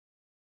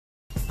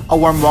A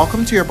warm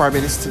welcome to your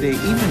Barbados Today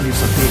evening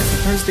news update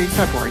for Thursday,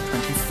 February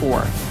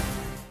 24.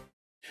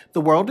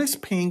 The world is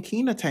paying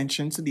keen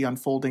attention to the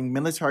unfolding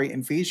military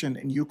invasion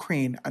in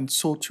Ukraine, and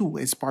so too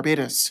is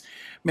Barbados.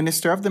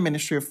 Minister of the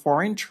Ministry of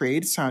Foreign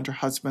Trade, Sandra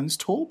Husbands,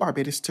 told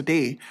Barbados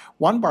Today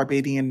one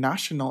Barbadian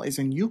national is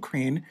in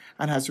Ukraine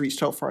and has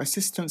reached out for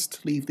assistance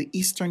to leave the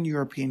Eastern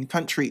European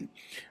country,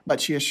 but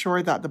she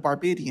assured that the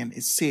Barbadian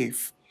is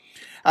safe.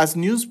 As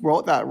news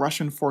broke that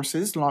Russian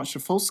forces launched a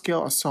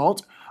full-scale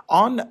assault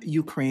on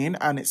Ukraine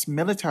and its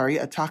military,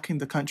 attacking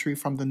the country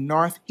from the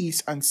north,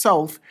 east, and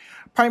south,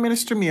 Prime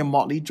Minister Mia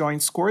Mottley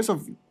joined scores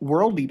of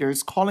world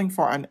leaders calling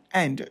for an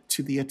end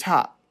to the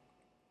attack.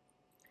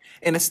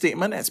 In a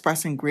statement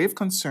expressing grave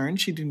concern,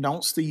 she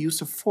denounced the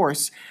use of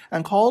force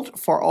and called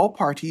for all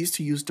parties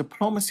to use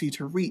diplomacy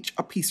to reach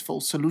a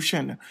peaceful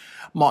solution.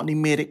 Mottley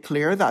made it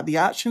clear that the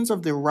actions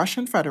of the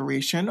Russian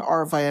Federation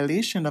are a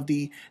violation of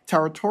the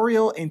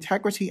territorial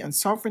integrity and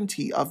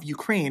sovereignty of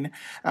Ukraine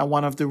and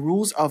one of the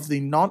rules of the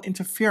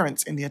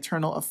non-interference in the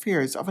internal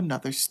affairs of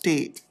another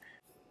state.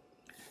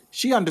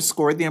 She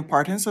underscored the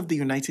importance of the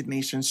United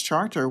Nations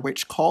Charter,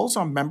 which calls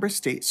on member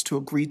states to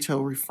agree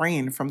to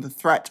refrain from the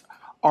threat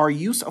or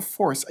use of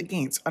force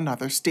against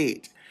another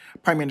state.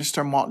 Prime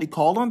Minister Mottley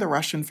called on the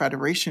Russian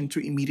Federation to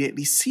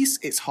immediately cease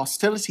its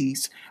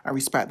hostilities and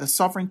respect the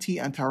sovereignty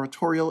and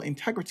territorial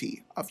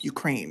integrity of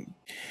Ukraine.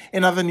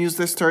 In other news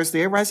this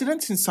Thursday,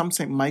 residents in some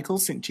St. Michael,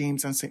 St.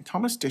 James, and St.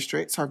 Thomas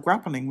districts are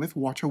grappling with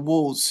water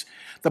woes.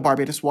 The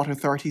Barbados Water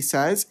Authority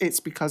says it's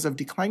because of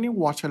declining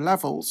water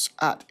levels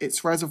at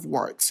its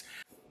reservoirs.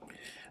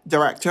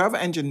 Director of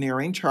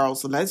Engineering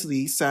Charles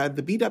Leslie said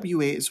the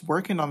BWA is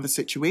working on the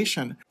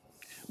situation,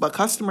 but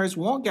customers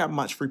won't get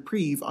much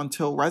reprieve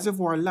until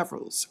reservoir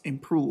levels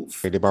improve.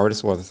 The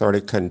Barbados Water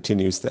Authority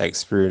continues to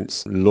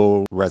experience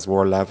low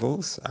reservoir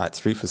levels at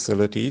 3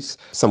 facilities.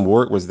 Some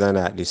work was done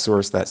at the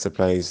source that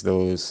supplies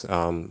those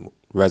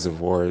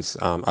reservoirs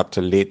up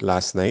to late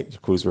last night. The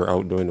crews were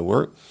out doing the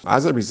work.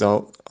 As a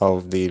result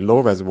of the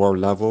low reservoir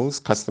levels,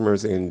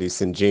 customers in the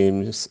St.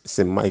 James,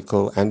 St.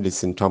 Michael, and the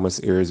St.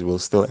 Thomas areas will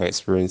still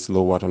experience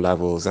low water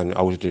levels and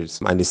outages.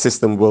 And the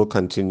system will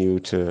continue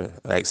to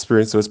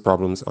experience those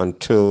problems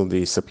until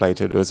the supply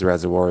to those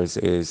reservoirs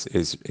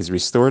is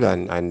restored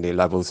and the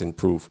levels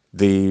improve.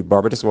 The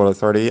Barbados Water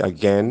Authority,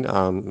 again,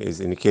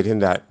 is indicating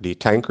that the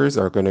tankers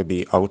are going to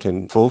be out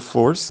in full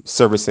force,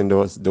 servicing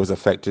those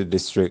affected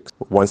districts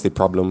once the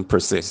problem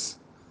persists.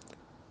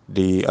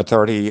 The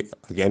authority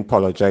again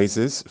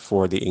apologizes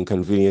for the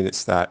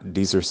inconvenience that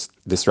these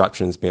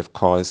disruptions may have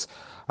caused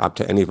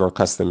to any of our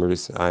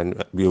customers,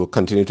 and we will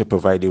continue to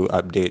provide you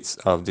updates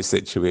of the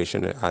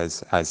situation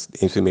as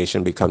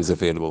information becomes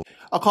available.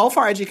 A call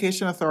for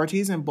education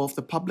authorities in both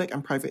the public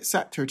and private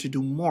sector to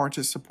do more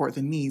to support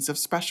the needs of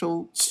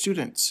special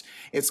students.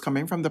 It's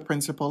coming from the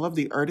principal of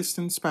the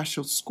Erdiston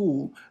Special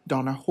School,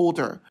 Donna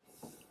Holder,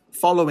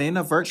 following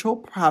a virtual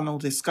panel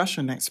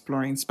discussion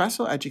exploring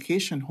special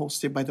education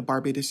hosted by the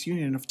Barbados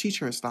Union of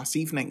Teachers last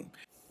evening.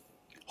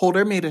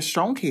 Holder made a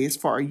strong case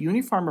for a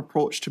uniform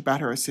approach to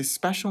better assist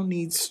special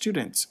needs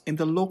students in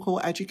the local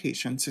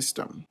education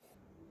system.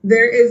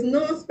 There is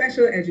no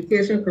special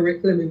education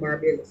curriculum in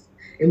Barbados.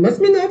 It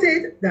must be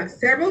noted that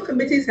several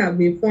committees have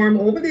been formed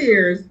over the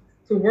years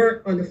to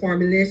work on the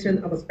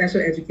formulation of a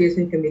special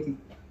education committee.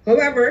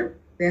 However,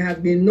 there has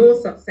been no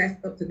success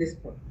up to this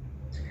point.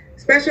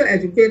 Special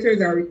educators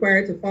are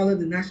required to follow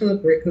the national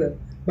curriculum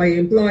by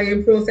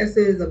employing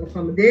processes of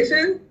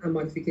accommodation and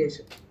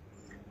modification.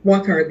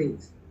 What are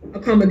these?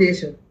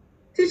 Accommodation.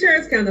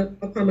 Teachers can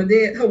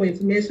accommodate how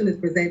information is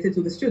presented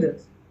to the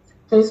students,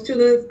 how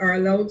students are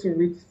allowed to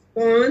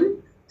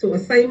respond to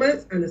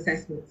assignments and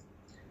assessments,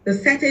 the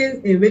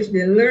settings in which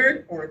they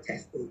learn or are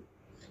tested,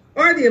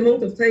 or the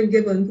amount of time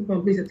given to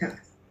complete a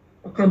task.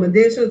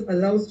 Accommodations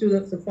allow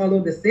students to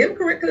follow the same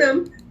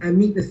curriculum and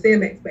meet the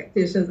same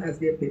expectations as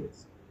their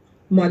peers.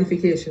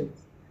 Modifications.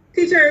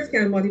 Teachers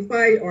can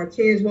modify or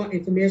change what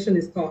information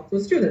is taught to a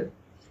student.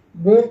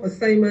 Both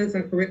assignments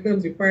and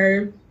curriculums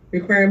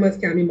requirements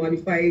can be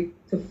modified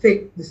to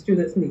fit the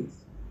student's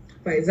needs.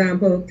 For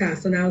example,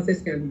 task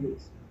analysis can be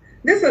used.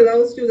 This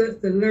allows students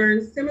to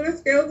learn similar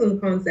skills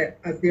and concepts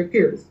as their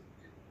peers,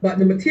 but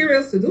the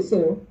materials to do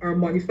so are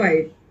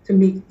modified to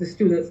meet the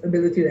student's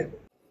ability level.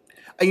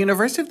 A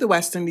University of the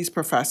West Indies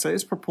professor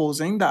is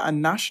proposing that a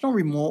national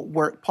remote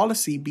work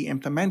policy be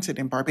implemented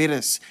in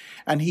Barbados,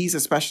 and he's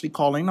especially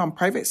calling on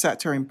private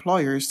sector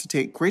employers to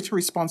take greater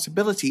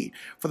responsibility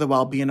for the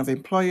well-being of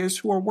employers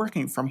who are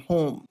working from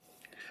home.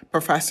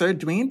 Professor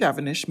Dwayne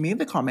Devonish made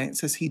the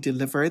comments as he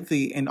delivered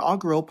the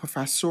inaugural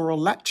professorial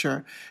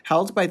lecture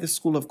held by the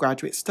School of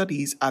Graduate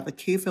Studies at the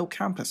Caveville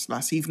campus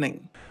last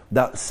evening.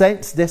 That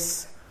since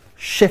this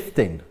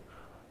shifting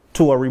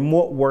to a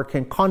remote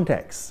working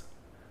context,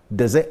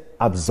 does it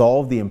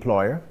absolve the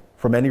employer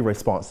from any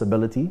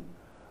responsibility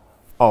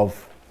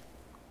of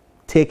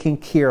taking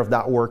care of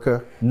that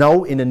worker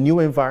now in a new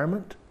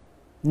environment?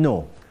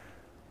 No.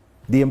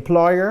 The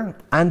employer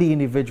and the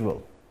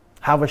individual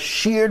have a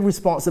shared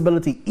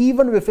responsibility,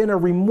 even within a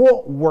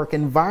remote work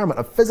environment,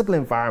 a physical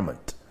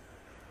environment,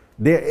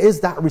 There is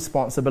that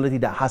responsibility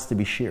that has to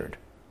be shared.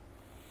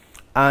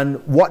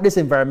 And what this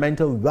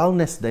environmental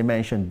wellness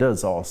dimension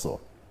does also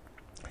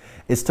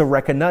is to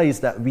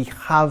recognize that we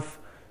have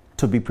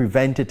to be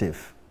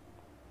preventative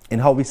in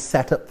how we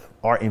set up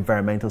our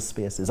environmental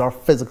spaces, our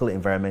physical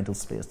environmental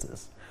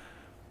spaces.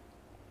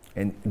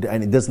 And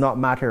it does not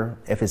matter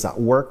if it's at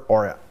work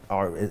or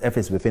if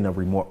it's within a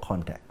remote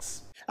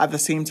context. At the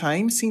same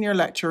time, Senior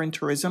Lecturer in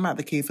Tourism at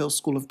the Cahill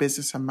School of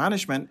Business and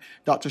Management,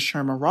 Dr.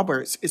 Sherma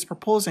Roberts, is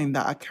proposing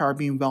that a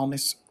Caribbean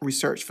Wellness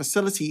Research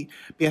Facility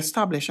be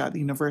established at the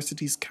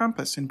university's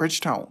campus in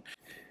Bridgetown.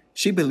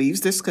 She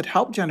believes this could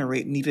help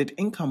generate needed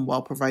income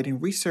while providing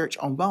research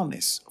on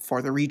wellness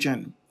for the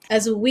region.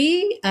 As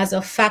we, as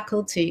a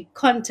faculty,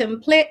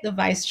 contemplate the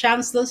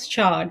Vice-Chancellor's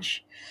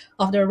charge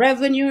of the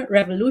revenue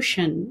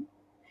revolution,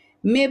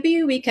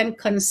 maybe we can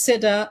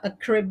consider a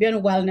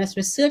Caribbean Wellness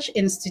Research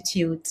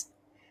Institute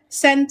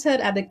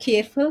centered at the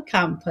Cahill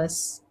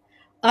campus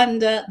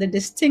under the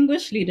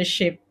distinguished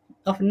leadership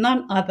of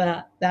none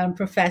other than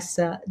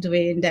Professor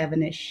Dwayne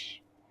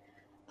Devonish.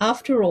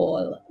 After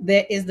all,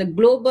 there is the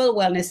Global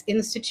Wellness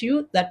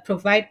Institute that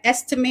provides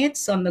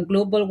estimates on the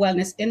global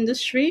wellness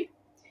industry,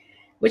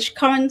 which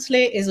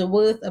currently is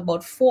worth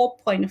about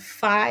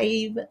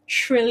 $4.5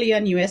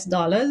 trillion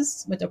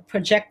with a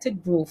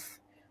projected growth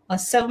of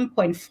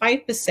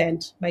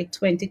 7.5% by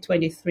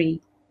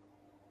 2023.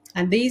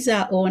 And these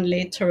are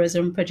only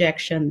tourism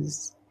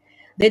projections.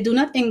 They do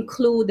not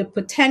include the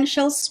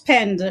potential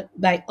spend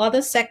by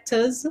other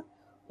sectors,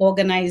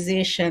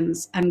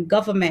 organizations, and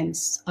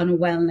governments on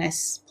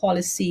wellness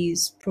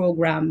policies,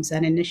 programs,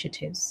 and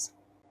initiatives.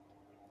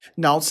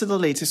 Now to the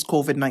latest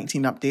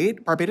COVID-19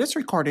 update. Barbados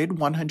recorded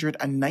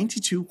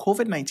 192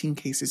 COVID-19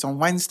 cases on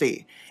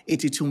Wednesday.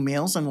 82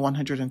 males and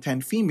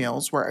 110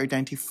 females were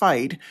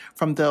identified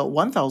from the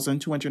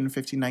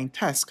 1,259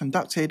 tests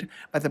conducted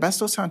by the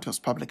Barbados Santos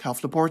Public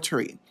Health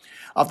Laboratory.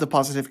 Of the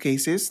positive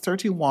cases,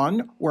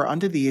 31 were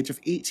under the age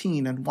of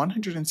 18 and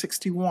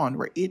 161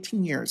 were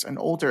 18 years and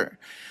older.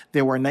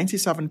 There were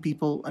 97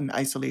 people in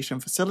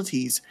isolation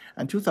facilities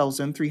and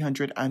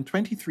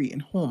 2,323 in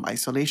home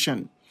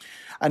isolation.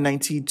 A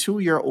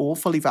 92-year-old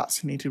fully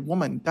vaccinated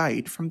woman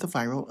died from the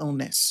viral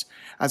illness.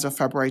 As of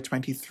February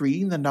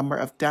 23, the number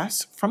of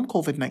deaths from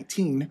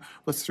COVID-19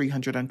 was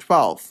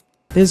 312.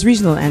 There's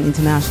regional and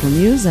international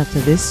news after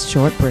this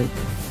short break.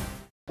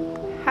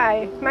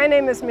 Hi, my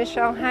name is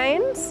Michelle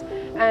Hines,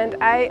 and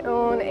I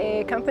own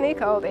a company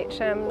called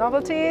HM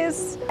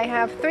Novelties. I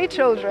have 3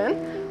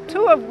 children,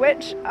 2 of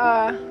which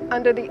are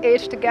under the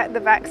age to get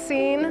the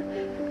vaccine,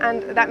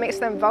 and that makes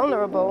them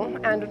vulnerable.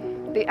 And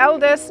the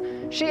eldest,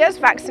 she is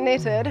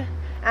vaccinated,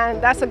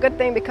 and that's a good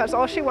thing because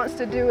all she wants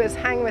to do is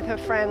hang with her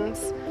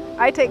friends.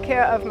 I take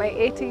care of my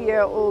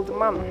 80-year-old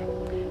mum,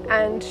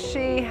 and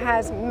she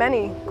has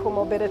many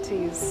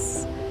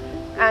comorbidities.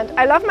 And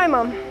I love my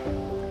mum,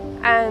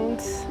 and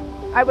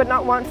I would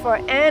not want for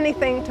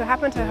anything to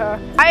happen to her.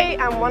 I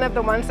am one of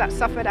the ones that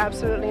suffered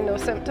absolutely no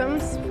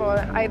symptoms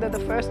for either the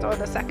first or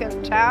the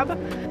second jab.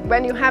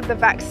 When you have the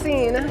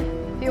vaccine,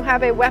 you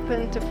have a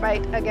weapon to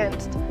fight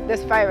against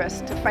this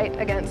virus, to fight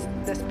against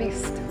this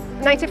beast.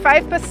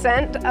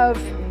 95% of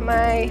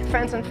my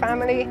friends and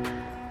family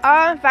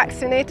are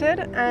vaccinated,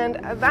 and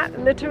that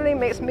literally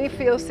makes me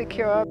feel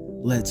secure.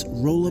 Let's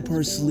roll up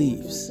our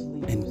sleeves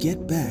and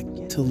get back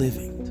to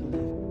living.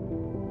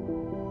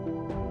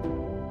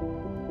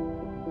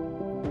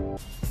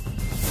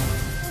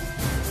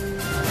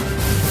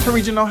 To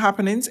regional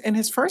happenings, in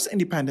his first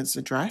independence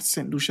address,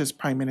 St. Lucia's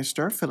Prime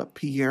Minister Philip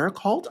Pierre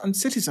called on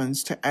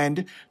citizens to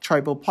end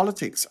tribal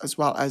politics as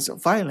well as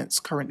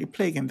violence currently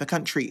plaguing the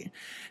country.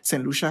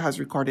 St. Lucia has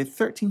recorded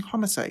 13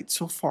 homicides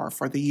so far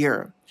for the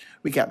year.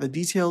 We get the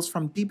details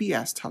from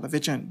DBS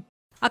Television.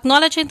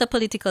 Acknowledging the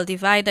political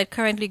divide that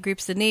currently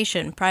grips the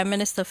nation, Prime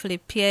Minister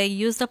Philip Pierre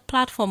used the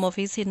platform of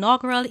his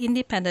inaugural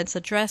independence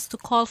address to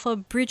call for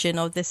bridging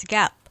of this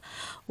gap.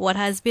 What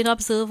has been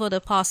observed over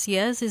the past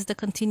years is the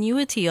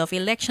continuity of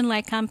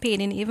election-like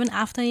campaigning even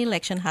after an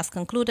election has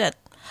concluded.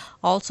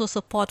 Also,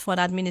 support for an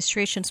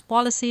administration's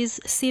policies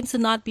seems to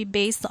not be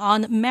based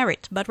on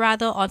merit, but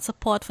rather on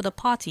support for the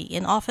party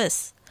in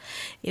office.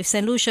 If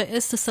St. Lucia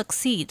is to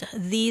succeed,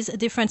 these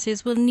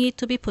differences will need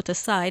to be put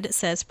aside,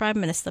 says Prime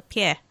Minister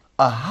Pierre.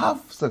 A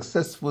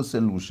half-successful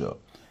St. Lucia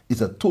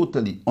is a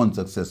totally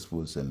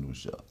unsuccessful St.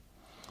 Lucia.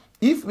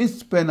 If we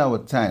spend our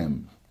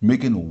time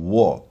making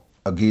war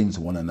against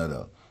one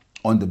another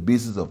on the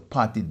basis of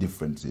party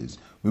differences,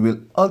 we will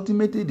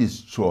ultimately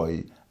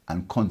destroy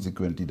and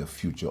consequently the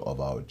future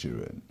of our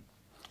children.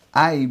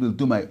 I will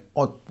do my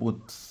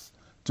utmost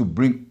to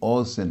bring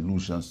all St.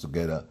 Lucians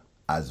together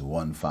as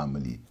one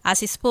family.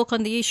 As he spoke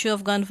on the issue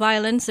of gun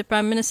violence, the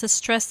Prime Minister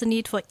stressed the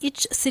need for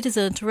each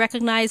citizen to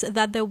recognize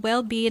that their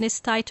well-being is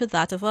tied to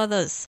that of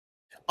others.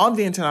 On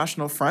the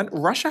international front,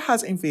 Russia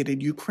has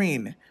invaded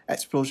Ukraine.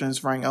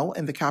 Explosions rang out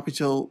in the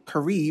capital,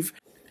 Kyiv,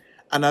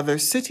 and other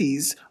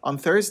cities on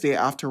Thursday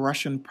after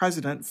Russian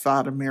President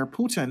Vladimir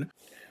Putin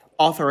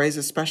authorized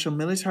a special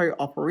military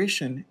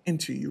operation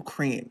into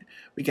Ukraine.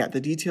 We get the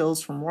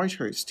details from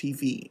Reuters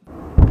TV.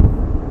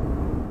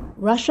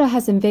 Russia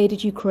has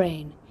invaded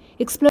Ukraine.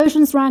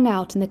 Explosions rang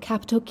out in the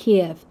capital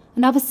Kiev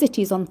and other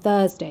cities on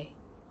Thursday.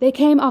 They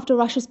came after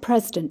Russia's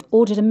president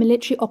ordered a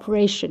military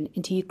operation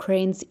into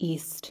Ukraine's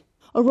east.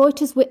 A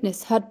Reuters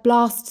witness heard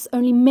blasts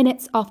only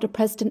minutes after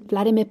President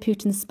Vladimir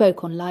Putin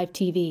spoke on live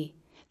TV.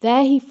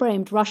 There he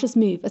framed Russia's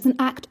move as an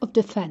act of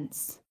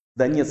defense.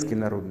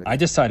 I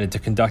decided to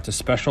conduct a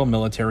special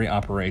military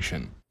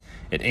operation.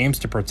 It aims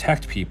to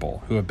protect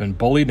people who have been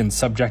bullied and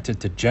subjected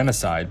to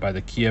genocide by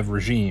the Kiev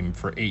regime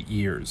for 8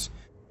 years.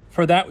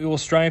 For that, we will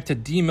strive to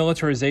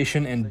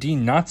demilitarization and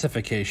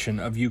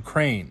denazification of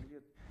Ukraine,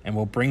 and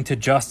will bring to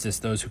justice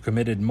those who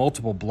committed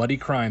multiple bloody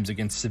crimes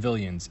against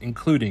civilians,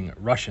 including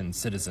Russian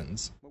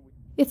citizens.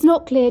 It's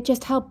not clear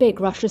just how big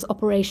Russia's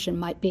operation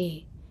might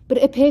be, but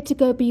it appeared to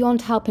go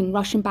beyond helping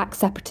Russian-backed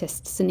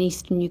separatists in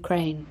eastern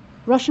Ukraine.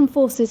 Russian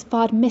forces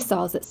fired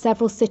missiles at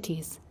several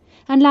cities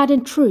and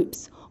landed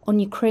troops on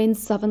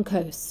Ukraine's southern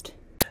coast.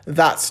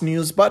 That's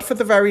news, but for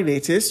the very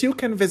latest, you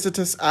can visit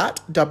us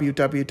at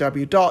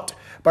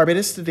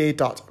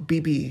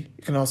www.barbadostoday.bb. You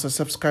can also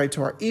subscribe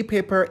to our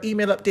e-paper,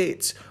 email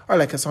updates, or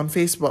like us on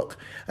Facebook,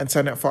 and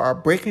sign up for our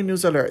breaking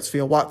news alerts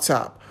via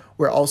WhatsApp.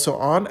 We're also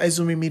on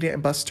Izumi Media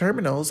and bus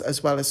terminals,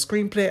 as well as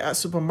Screenplay at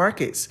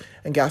supermarkets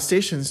and gas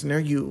stations near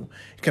you.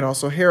 You can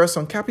also hear us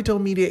on Capital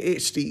Media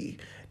HD,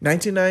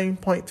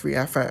 99.3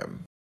 FM.